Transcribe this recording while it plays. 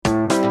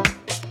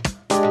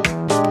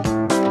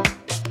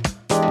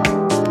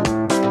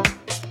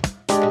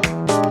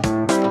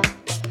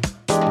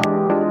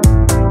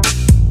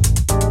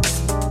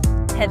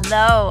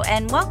Hello,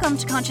 and welcome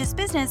to Conscious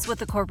Business with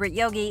the Corporate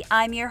Yogi.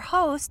 I'm your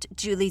host,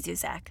 Julie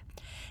Zuzak.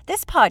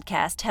 This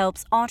podcast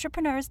helps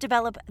entrepreneurs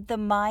develop the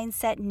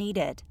mindset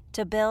needed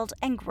to build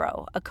and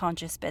grow a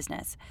conscious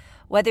business.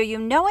 Whether you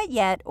know it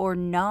yet or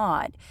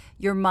not,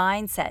 your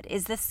mindset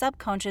is the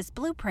subconscious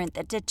blueprint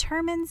that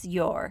determines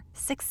your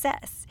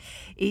success.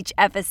 Each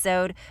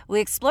episode,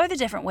 we explore the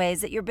different ways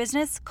that your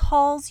business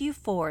calls you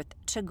forth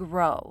to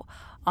grow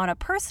on a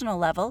personal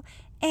level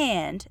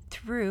and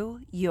through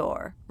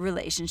your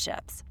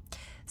relationships.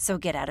 So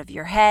get out of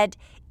your head,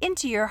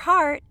 into your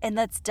heart, and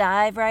let's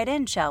dive right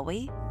in, shall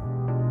we?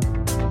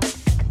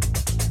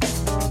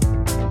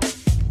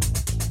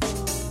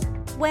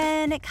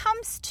 When it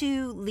comes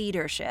to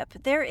leadership,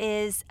 there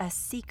is a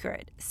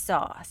secret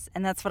sauce,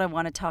 and that's what I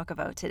want to talk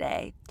about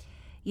today.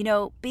 You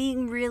know,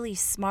 being really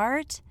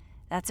smart,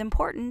 that's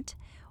important.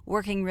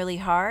 Working really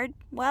hard,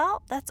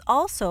 well, that's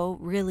also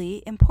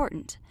really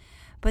important.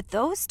 But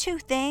those two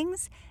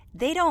things,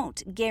 they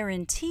don't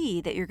guarantee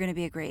that you're going to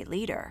be a great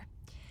leader.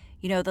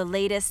 You know, the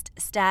latest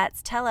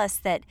stats tell us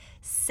that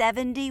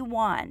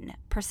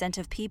 71%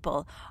 of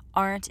people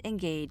aren't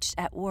engaged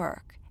at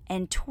work,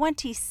 and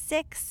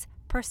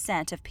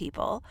 26% of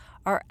people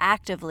are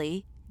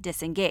actively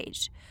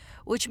disengaged,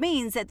 which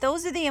means that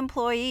those are the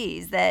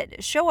employees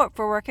that show up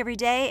for work every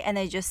day and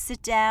they just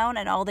sit down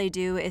and all they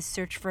do is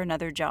search for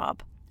another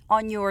job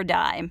on your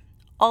dime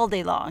all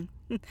day long.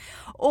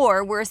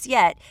 Or worse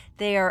yet,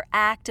 they are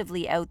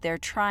actively out there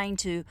trying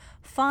to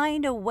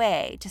find a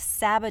way to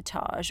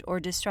sabotage or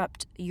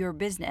disrupt your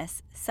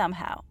business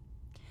somehow.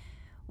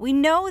 We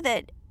know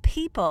that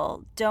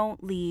people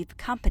don't leave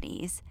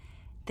companies,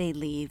 they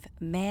leave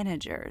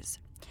managers.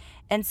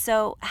 And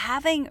so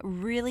having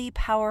really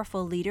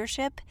powerful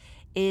leadership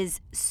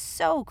is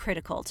so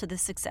critical to the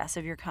success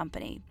of your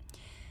company.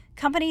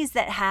 Companies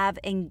that have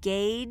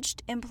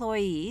engaged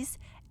employees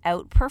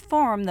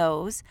outperform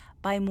those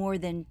by more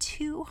than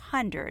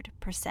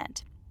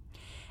 200%.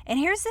 And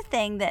here's the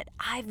thing that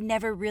I've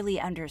never really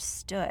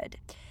understood.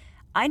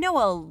 I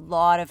know a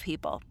lot of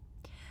people.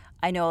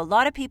 I know a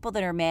lot of people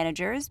that are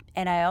managers,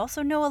 and I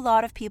also know a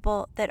lot of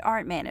people that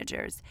aren't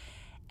managers.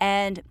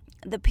 And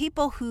the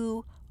people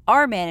who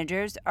are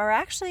managers are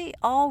actually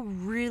all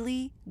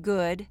really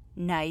good,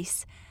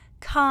 nice,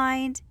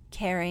 kind,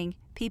 caring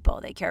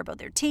people. They care about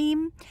their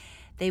team.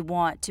 They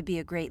want to be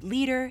a great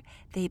leader.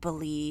 They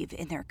believe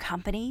in their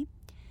company.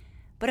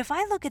 But if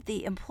I look at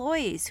the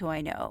employees who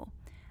I know,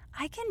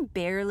 I can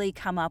barely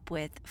come up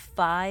with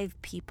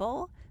 5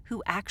 people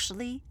who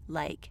actually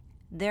like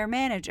their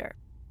manager.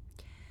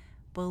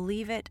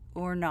 Believe it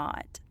or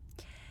not.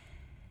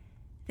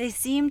 They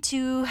seem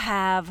to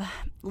have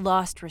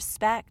lost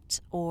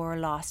respect or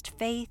lost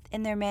faith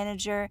in their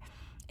manager.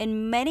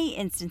 In many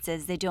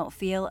instances, they don't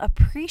feel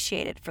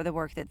appreciated for the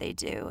work that they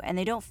do, and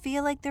they don't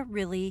feel like they're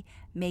really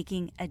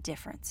making a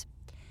difference.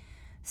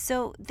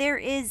 So there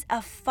is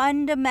a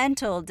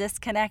fundamental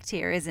disconnect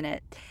here, isn't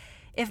it?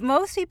 If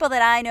most people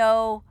that I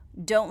know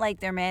don't like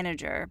their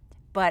manager,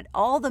 but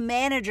all the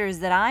managers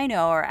that I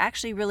know are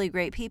actually really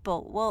great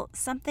people, well,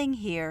 something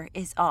here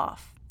is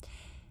off.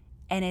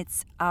 And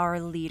it's our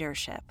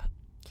leadership.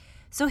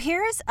 So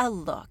here's a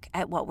look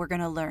at what we're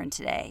going to learn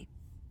today.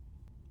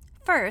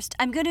 First,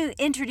 I'm going to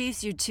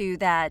introduce you to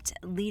that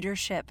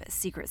leadership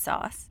secret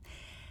sauce.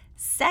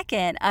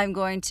 Second, I'm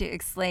going to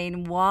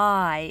explain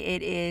why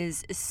it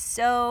is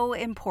so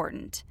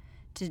important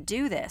to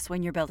do this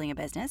when you're building a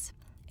business.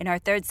 In our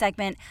third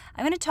segment,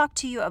 I'm going to talk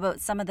to you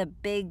about some of the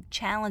big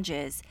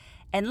challenges.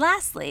 And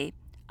lastly,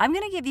 I'm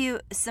going to give you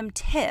some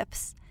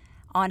tips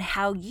on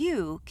how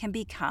you can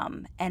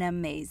become an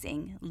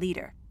amazing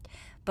leader.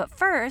 But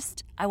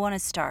first, I want to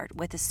start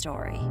with a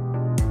story.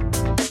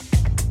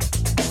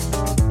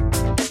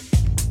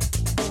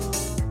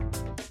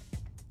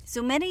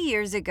 So many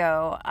years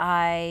ago,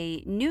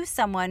 I knew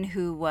someone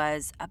who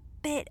was a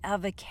bit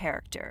of a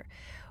character.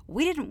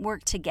 We didn't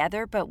work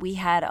together, but we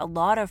had a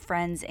lot of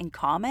friends in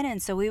common,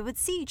 and so we would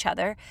see each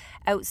other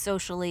out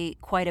socially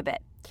quite a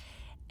bit.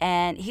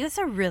 And he was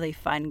a really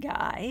fun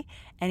guy,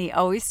 and he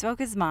always spoke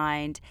his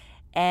mind,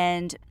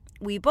 and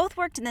we both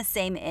worked in the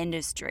same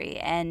industry,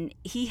 and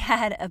he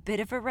had a bit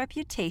of a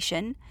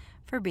reputation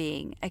for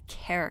being a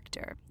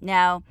character.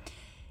 Now,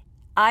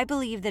 I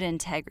believe that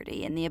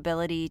integrity and the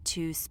ability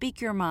to speak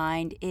your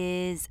mind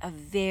is a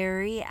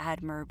very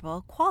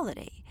admirable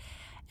quality.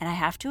 And I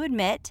have to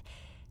admit,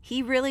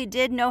 he really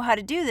did know how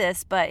to do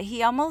this, but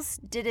he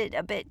almost did it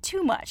a bit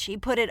too much. He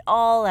put it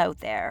all out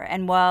there.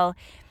 And while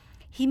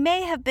he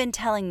may have been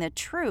telling the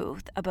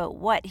truth about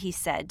what he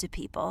said to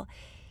people,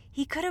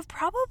 he could have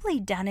probably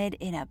done it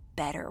in a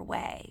better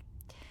way.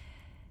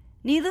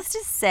 Needless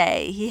to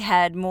say, he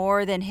had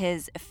more than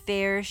his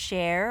fair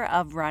share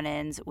of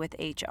run-ins with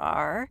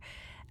HR,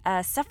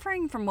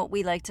 suffering from what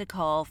we like to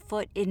call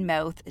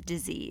foot-in-mouth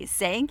disease,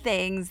 saying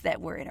things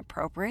that were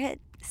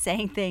inappropriate,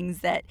 saying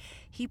things that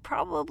he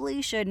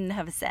probably shouldn't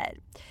have said.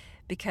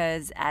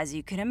 Because, as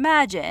you can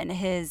imagine,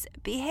 his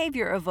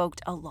behavior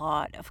evoked a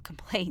lot of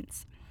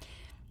complaints.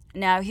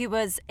 Now, he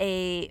was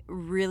a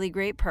really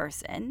great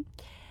person,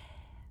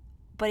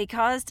 but he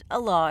caused a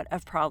lot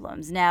of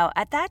problems. Now,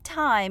 at that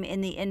time in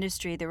the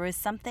industry, there was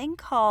something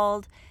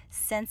called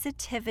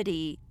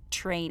sensitivity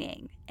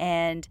training.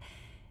 And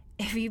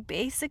if you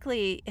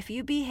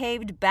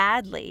behaved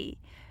badly,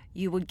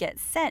 you would get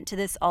sent to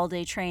this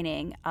all-day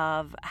training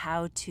of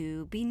how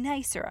to be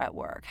nicer at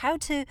work, how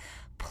to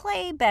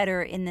play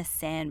better in the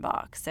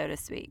sandbox, so to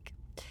speak.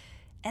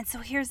 And so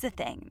here's the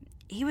thing.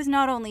 He was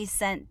not only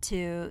sent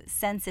to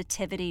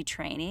sensitivity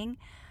training,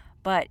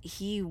 but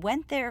he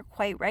went there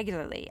quite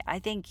regularly. I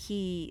think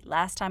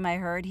last time I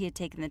heard, he had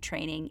taken the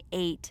training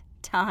 8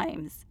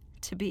 times,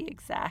 to be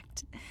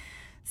exact.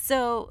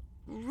 So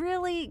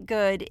really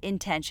good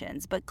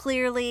intentions, but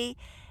clearly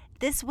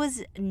this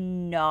was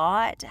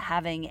not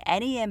having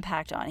any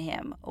impact on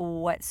him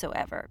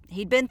whatsoever.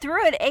 He'd been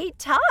through it 8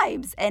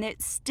 times and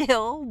it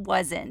still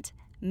wasn't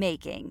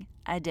making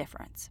a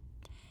difference.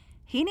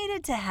 He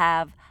needed to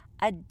have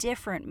a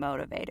different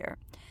motivator,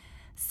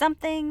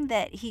 something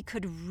that he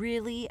could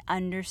really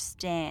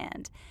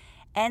understand,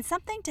 and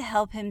something to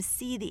help him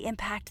see the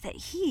impact that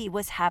he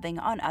was having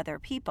on other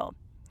people.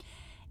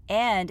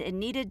 And it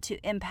needed to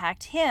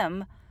impact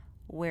him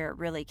where it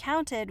really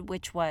counted,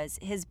 which was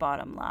his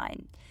bottom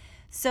line.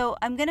 So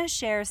I'm going to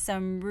share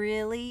some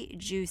really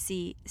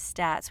juicy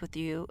stats with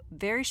you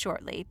very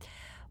shortly.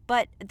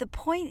 But the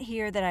point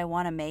here that I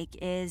want to make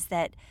is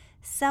that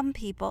some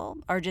people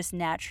are just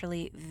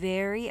naturally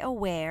very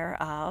aware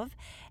of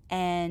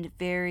and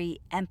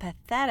very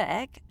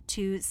empathetic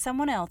to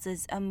someone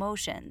else's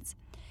emotions.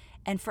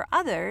 And for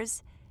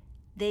others,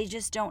 they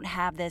just don't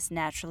have this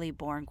naturally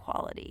born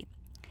quality.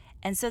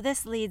 And so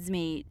this leads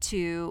me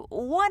to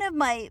one of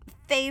my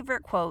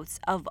favorite quotes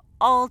of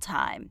all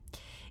time.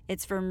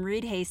 It's from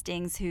Reed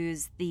Hastings,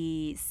 who's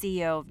the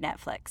CEO of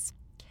Netflix.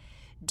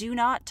 Do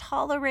not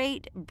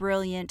tolerate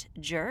brilliant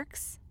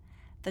jerks.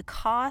 The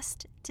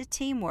cost to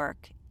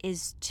teamwork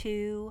is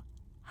too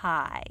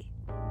high.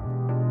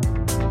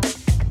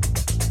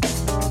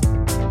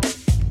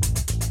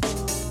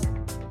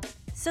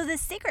 So the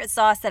secret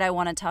sauce that I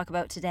want to talk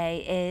about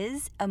today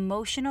is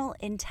emotional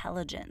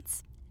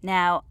intelligence.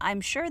 Now,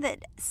 I'm sure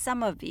that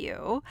some of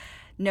you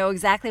know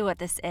exactly what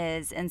this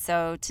is, and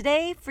so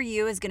today for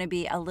you is going to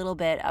be a little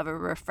bit of a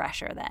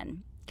refresher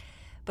then.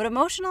 But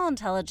emotional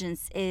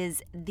intelligence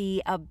is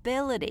the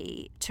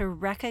ability to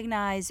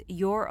recognize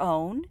your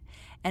own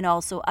and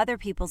also other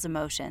people's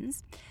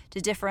emotions,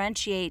 to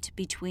differentiate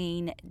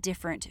between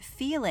different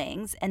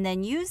feelings, and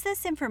then use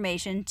this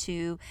information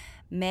to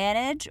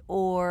manage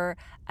or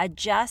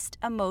adjust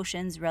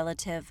emotions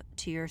relative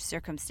to your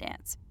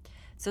circumstance.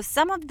 So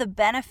some of the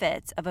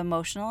benefits of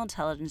emotional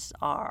intelligence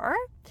are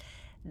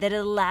that it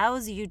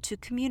allows you to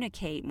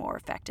communicate more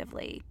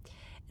effectively.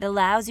 It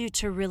allows you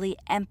to really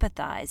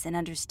empathize and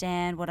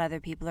understand what other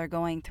people are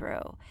going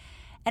through.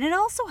 And it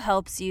also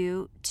helps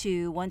you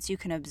to, once you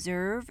can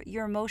observe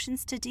your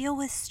emotions, to deal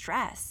with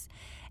stress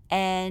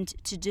and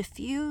to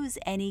diffuse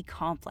any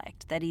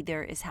conflict that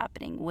either is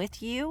happening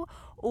with you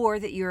or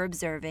that you're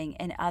observing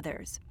in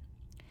others.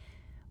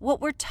 What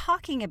we're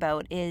talking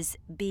about is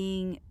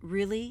being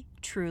really,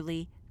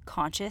 truly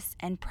conscious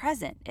and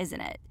present, isn't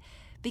it?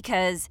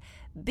 Because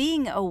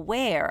being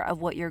aware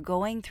of what you're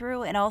going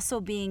through and also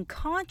being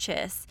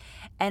conscious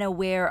and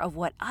aware of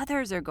what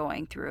others are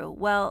going through,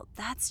 well,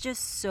 that's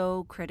just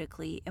so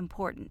critically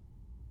important.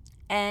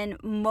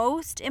 And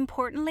most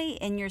importantly,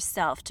 in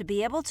yourself, to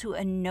be able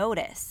to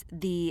notice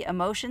the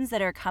emotions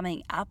that are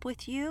coming up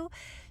with you,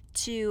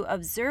 to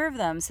observe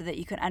them so that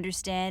you can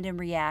understand and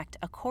react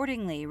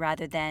accordingly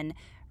rather than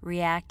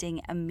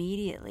reacting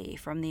immediately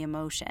from the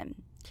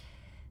emotion.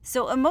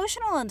 So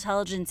emotional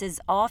intelligence is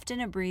often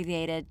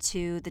abbreviated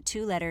to the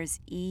 2 letters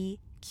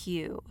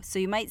EQ. So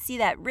you might see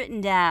that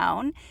written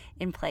down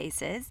in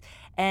places,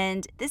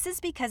 and this is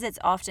because it's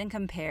often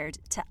compared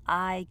to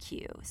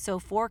IQ. So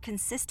for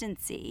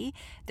consistency,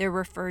 they're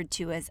referred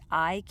to as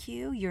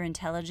IQ, your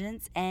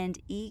intelligence, and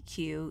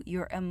EQ,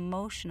 your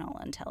emotional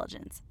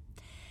intelligence.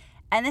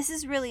 And this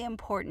is really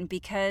important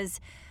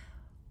because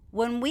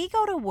when we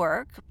go to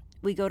work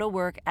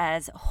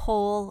as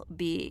whole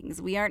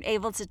beings. We aren't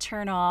able to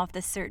turn off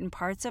the certain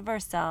parts of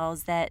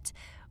ourselves that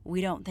we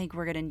don't think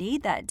we're going to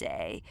need that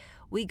day.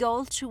 We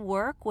go to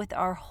work with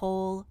our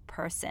whole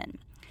person.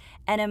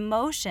 And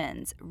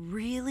emotions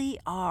really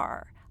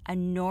are a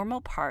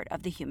normal part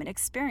of the human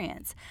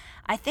experience.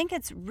 I think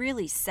it's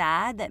really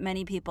sad that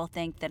many people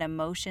think that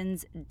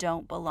emotions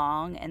don't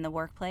belong in the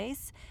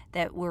workplace,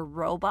 that we're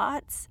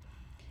robots.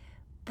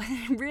 But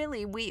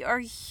really, we are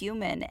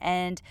human,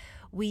 and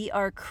we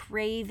are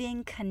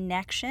craving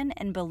connection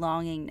and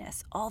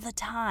belongingness all the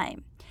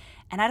time.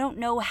 And I don't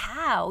know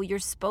how you're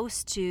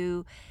supposed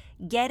to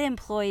get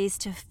employees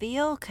to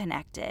feel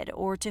connected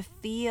or to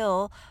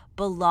feel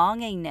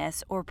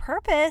belongingness or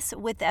purpose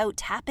without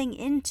tapping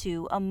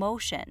into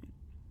emotion.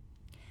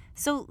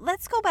 So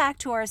let's go back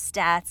to our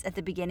stats at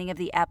the beginning of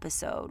the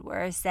episode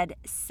where I said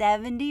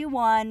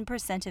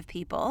 71% of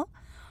people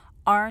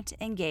aren't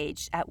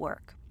engaged at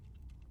work.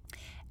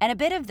 And a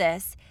bit of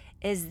this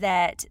is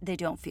that they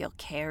don't feel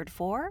cared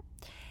for,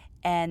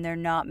 and they're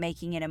not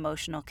making an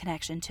emotional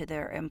connection to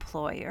their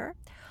employer,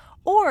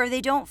 or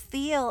they don't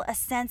feel a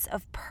sense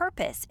of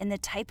purpose in the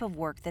type of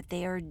work that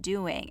they are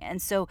doing.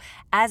 And so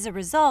as a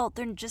result,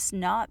 they're just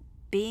not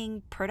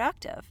being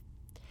productive.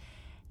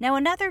 Now,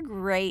 another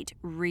great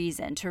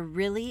reason to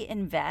really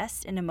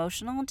invest in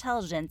emotional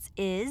intelligence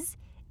is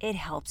it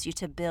helps you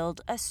to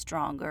build a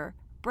stronger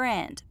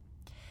brand.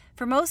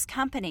 For most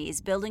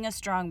companies, building a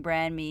strong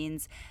brand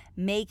means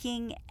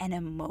making an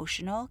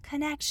emotional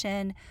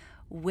connection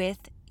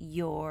with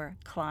your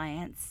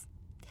clients.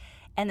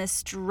 And the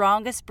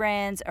strongest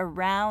brands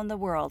around the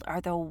world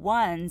are the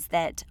ones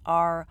that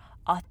are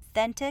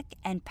authentic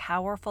and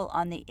powerful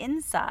on the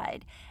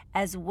inside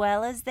as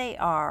well as they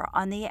are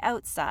on the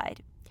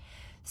outside.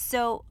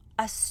 So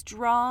a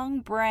strong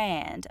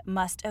brand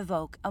must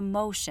evoke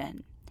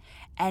emotion.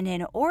 And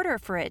in order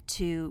for it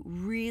to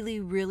really,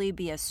 really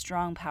be a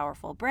strong,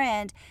 powerful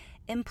brand,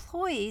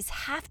 employees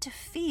have to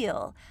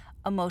feel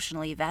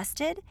emotionally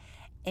vested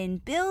in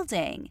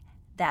building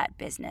that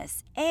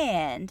business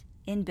and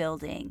in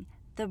building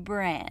the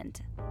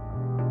brand.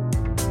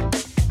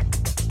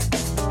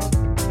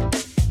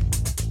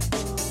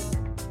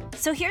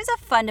 So here's a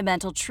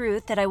fundamental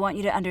truth that I want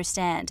you to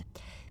understand.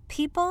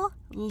 People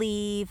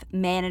leave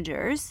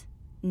managers,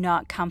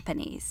 not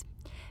companies.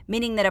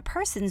 Meaning that a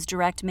person's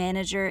direct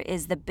manager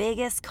is the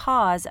biggest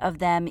cause of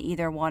them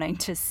either wanting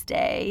to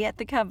stay at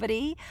the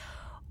company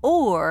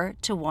or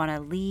to want to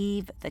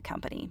leave the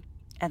company.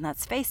 And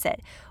let's face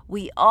it,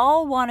 we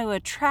all want to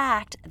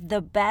attract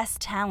the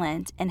best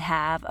talent and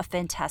have a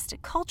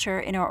fantastic culture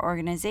in our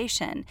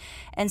organization.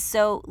 And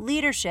so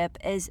leadership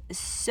is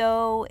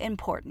so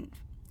important.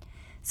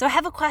 So I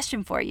have a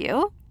question for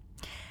you.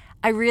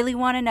 I really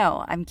want to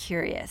know, I'm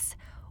curious,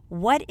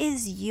 what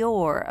is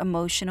your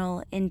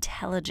emotional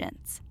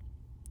intelligence?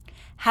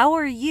 How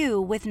are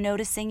you with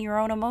noticing your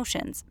own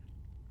emotions?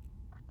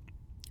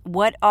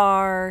 What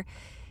are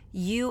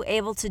you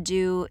able to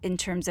do in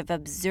terms of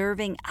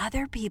observing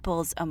other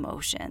people's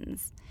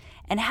emotions?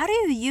 And how do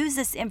you use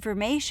this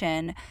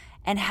information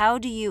and how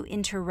do you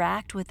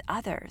interact with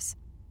others?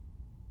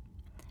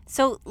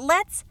 So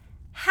let's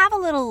have a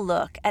little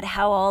look at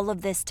how all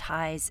of this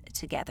ties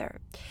together.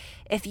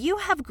 If you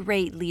have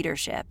great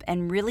leadership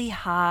and really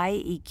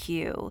high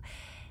EQ,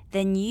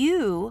 then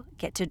you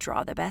get to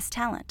draw the best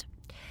talent.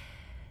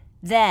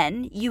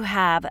 Then you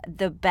have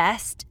the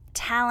best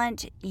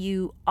talent,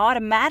 you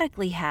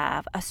automatically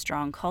have a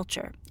strong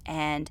culture.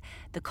 And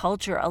the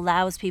culture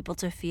allows people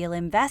to feel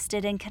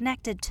invested and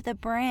connected to the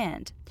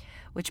brand,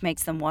 which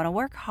makes them want to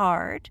work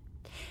hard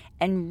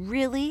and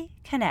really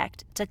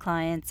connect to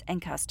clients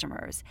and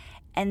customers.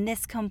 And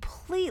this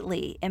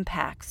completely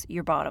impacts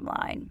your bottom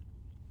line.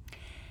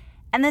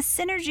 And the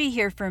synergy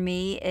here for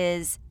me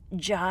is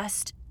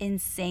just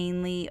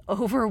insanely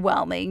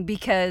overwhelming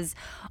because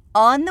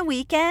on the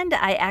weekend,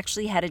 I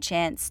actually had a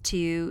chance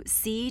to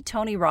see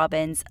Tony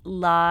Robbins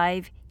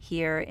live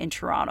here in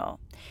Toronto.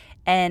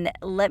 And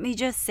let me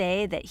just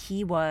say that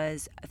he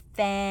was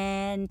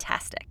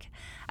fantastic.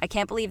 I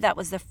can't believe that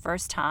was the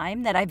first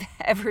time that I've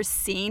ever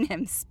seen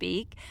him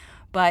speak,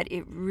 but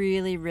it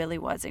really, really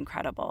was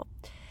incredible.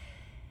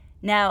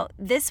 Now,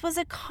 this was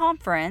a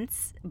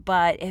conference,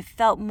 but it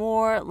felt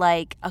more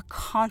like a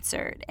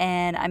concert,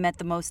 and I met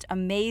the most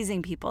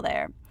amazing people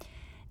there.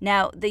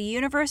 Now, the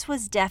universe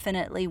was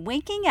definitely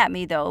winking at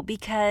me, though,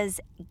 because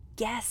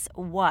guess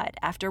what?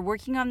 After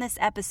working on this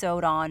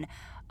episode on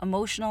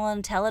emotional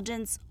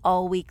intelligence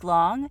all week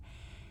long,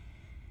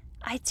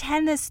 I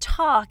attend this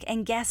talk,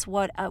 and guess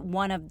what?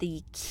 One of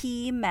the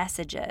key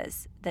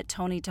messages that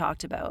Tony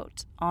talked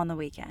about on the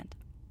weekend.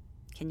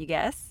 Can you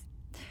guess?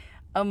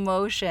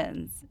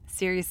 Emotions.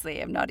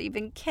 Seriously, I'm not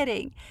even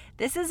kidding.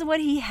 This is what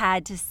he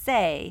had to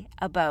say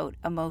about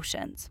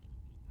emotions.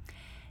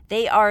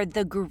 They are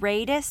the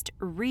greatest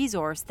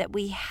resource that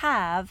we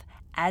have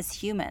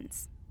as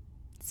humans.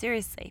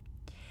 Seriously.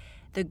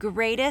 The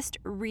greatest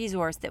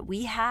resource that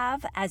we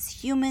have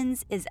as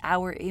humans is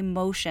our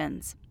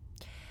emotions.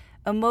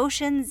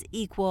 Emotions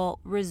equal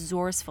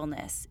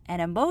resourcefulness,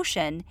 and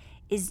emotion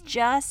is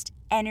just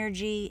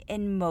energy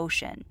in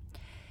motion.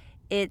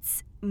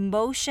 It's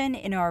motion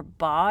in our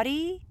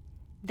body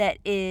that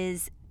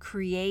is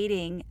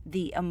creating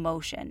the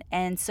emotion.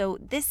 And so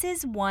this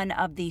is one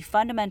of the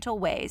fundamental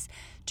ways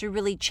to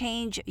really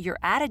change your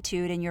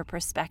attitude and your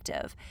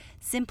perspective.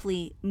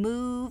 Simply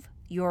move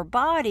your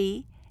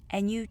body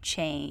and you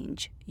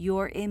change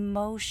your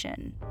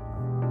emotion.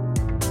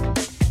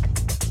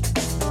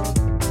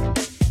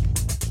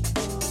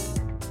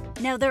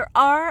 Now, there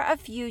are a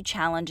few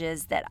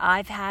challenges that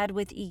I've had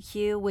with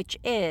EQ, which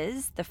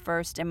is the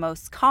first and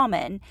most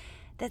common,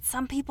 that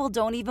some people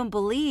don't even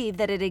believe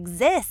that it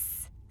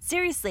exists.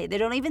 Seriously, they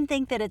don't even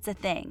think that it's a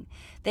thing.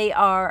 They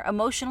are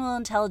emotional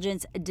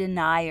intelligence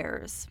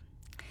deniers.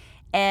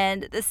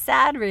 And the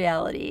sad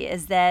reality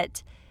is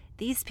that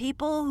these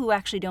people who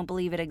actually don't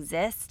believe it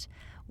exists,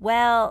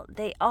 well,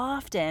 they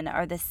often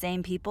are the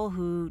same people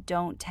who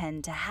don't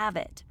tend to have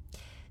it.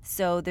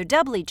 So they're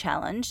doubly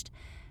challenged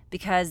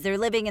because they're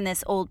living in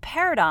this old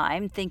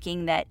paradigm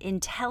thinking that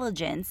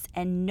intelligence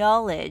and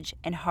knowledge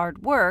and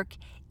hard work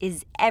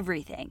is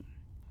everything.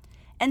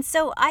 And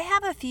so I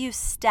have a few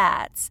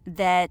stats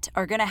that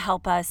are going to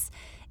help us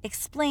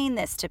explain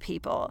this to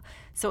people.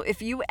 So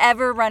if you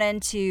ever run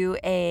into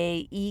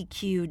a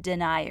EQ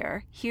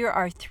denier, here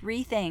are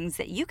 3 things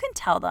that you can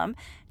tell them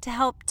to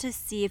help to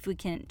see if we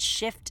can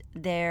shift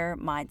their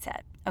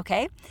mindset.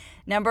 Okay?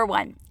 Number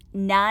 1,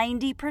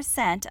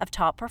 90% of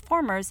top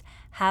performers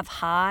have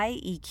high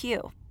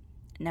EQ.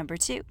 Number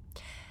 2,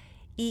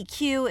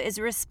 EQ is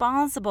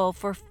responsible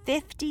for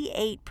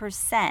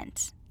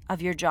 58%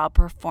 of your job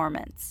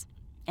performance.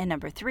 And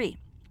number 3,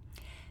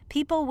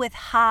 people with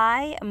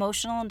high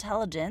emotional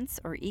intelligence,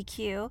 or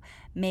EQ,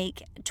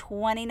 make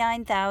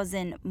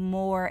 $29,000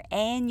 more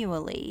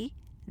annually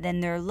than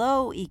their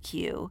low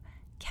EQ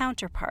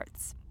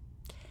counterparts.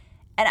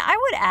 And I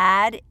would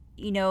add,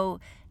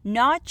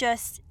 not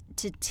just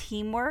to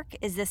teamwork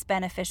is this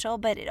beneficial,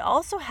 but it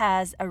also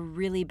has a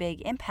really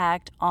big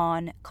impact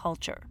on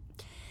culture.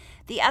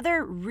 The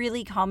other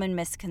really common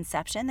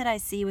misconception that I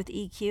see with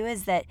EQ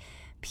is that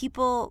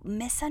people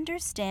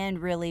misunderstand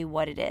really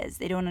what it is.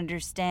 They don't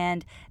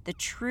understand the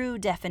true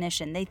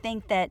definition. They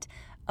think that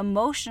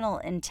emotional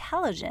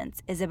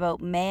intelligence is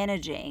about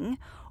managing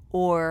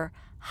or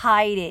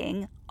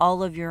hiding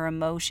all of your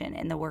emotion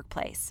in the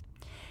workplace.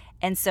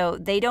 And so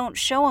they don't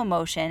show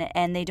emotion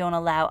and they don't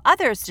allow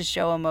others to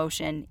show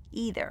emotion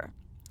either.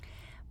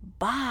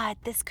 But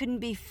this couldn't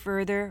be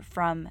further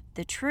from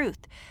the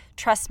truth.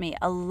 Trust me,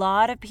 a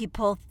lot of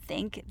people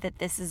think that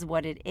this is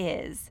what it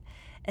is.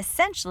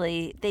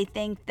 Essentially, they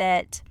think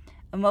that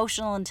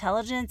emotional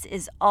intelligence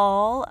is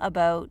all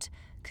about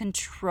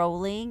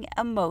controlling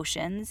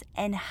emotions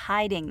and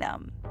hiding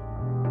them.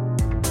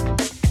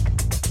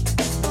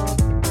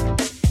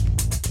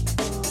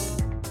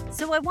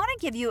 So I want to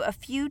give you a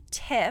few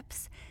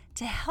tips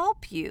to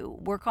help you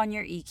work on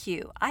your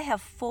EQ. I have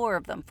 4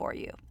 of them for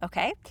you,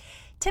 okay?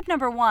 Tip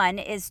number 1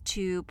 is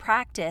to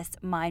practice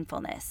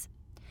mindfulness.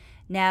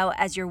 Now,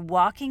 as you're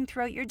walking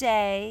throughout your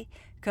day,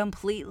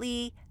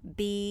 completely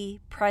be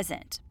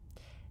present.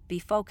 Be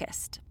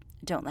focused.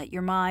 Don't let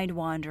your mind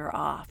wander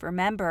off.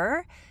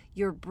 Remember,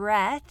 your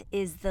breath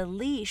is the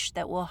leash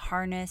that will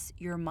harness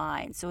your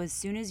mind. So as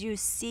soon as you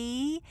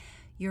see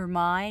your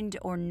mind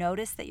or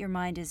notice that your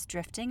mind is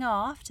drifting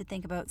off to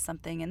think about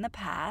something in the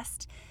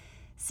past,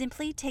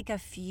 simply take a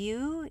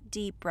few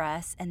deep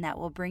breaths and that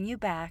will bring you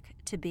back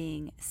to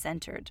being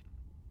centered.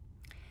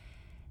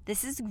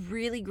 This is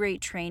really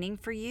great training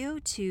for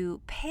you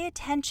to pay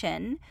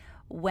attention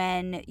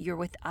when you're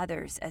with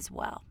others as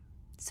well.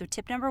 So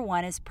tip number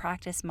 1 is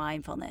practice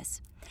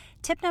mindfulness.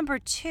 Tip number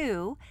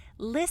 2,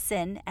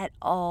 listen at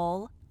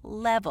all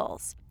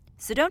levels.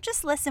 So don't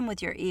just listen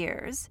with your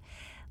ears.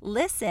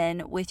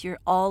 Listen with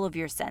all of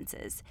your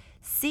senses.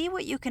 See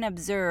what you can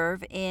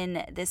observe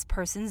in this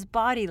person's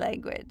body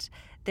language,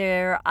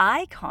 their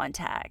eye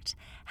contact,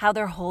 how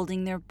they're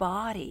holding their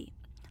body.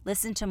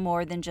 Listen to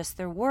more than just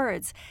their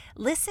words.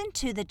 Listen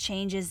to the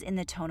changes in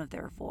the tone of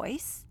their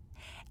voice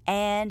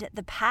and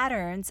the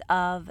patterns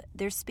of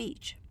their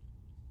speech.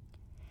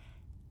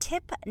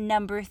 Tip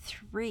number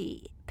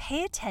 3,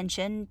 pay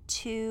attention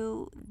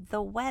to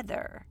the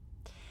weather.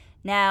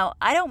 Now,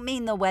 I don't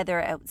mean the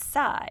weather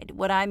outside.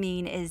 What I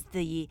mean is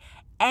the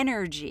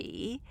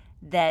energy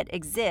that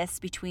exists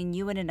between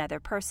you and another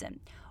person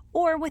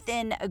or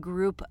within a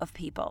group of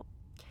people.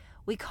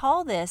 We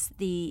call this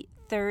the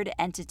third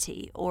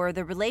entity or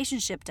the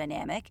relationship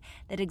dynamic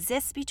that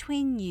exists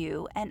between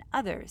you and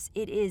others.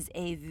 It is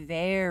a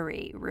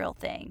very real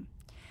thing.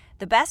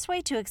 The best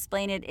way to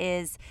explain it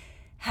is,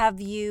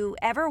 have you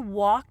ever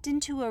walked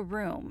into a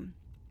room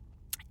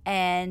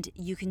and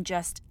you can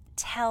just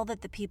tell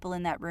that the people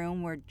in that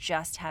room were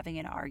just having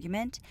an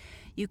argument?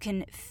 You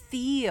can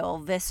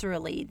feel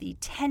viscerally the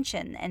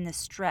tension and the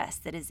stress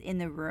that is in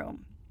the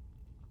room.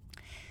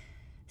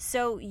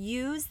 So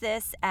use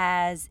this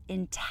as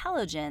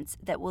intelligence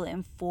that will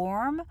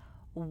inform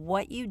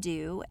what you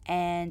do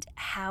and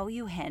how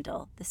you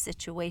handle the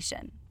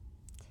situation.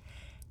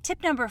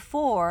 Tip number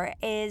 4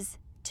 is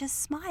to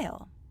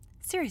smile.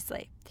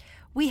 Seriously,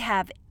 we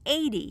have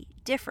 80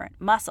 different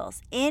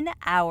muscles in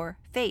our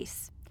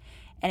face.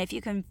 And if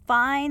you can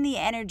find the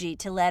energy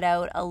to let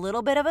out a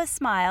little bit of a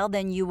smile,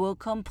 then you will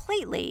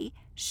completely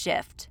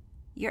shift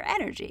your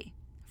energy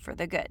for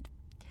the good.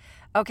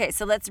 Okay,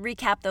 so let's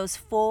recap those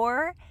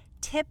 4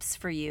 tips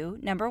for you.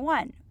 Number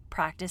 1,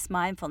 practice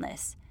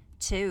mindfulness.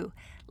 2,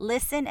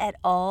 listen at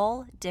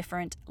all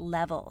different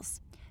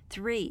levels.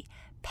 3,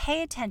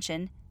 pay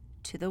attention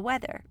to the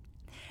weather.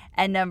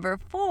 And number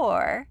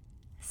 4,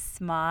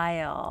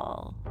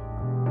 smile.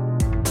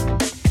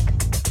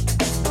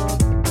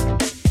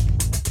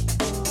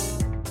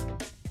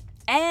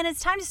 And it's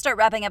time to start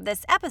wrapping up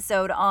this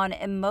episode on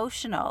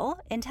emotional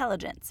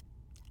intelligence.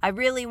 I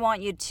really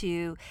want you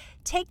to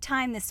take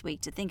time this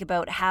week to think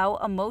about how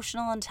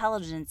emotional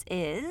intelligence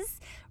is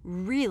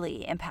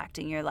really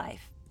impacting your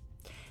life.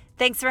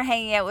 Thanks for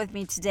hanging out with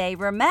me today.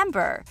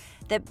 Remember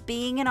that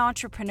being an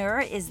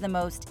entrepreneur is the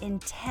most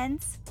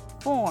intense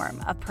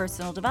form of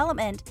personal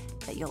development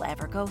that you'll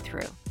ever go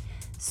through.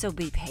 So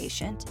be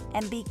patient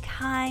and be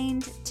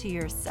kind to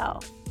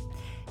yourself.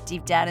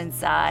 Deep down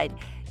inside,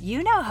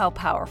 you know how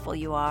powerful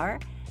you are.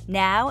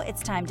 Now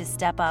it's time to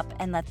step up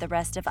and let the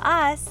rest of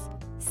us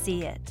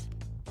see it.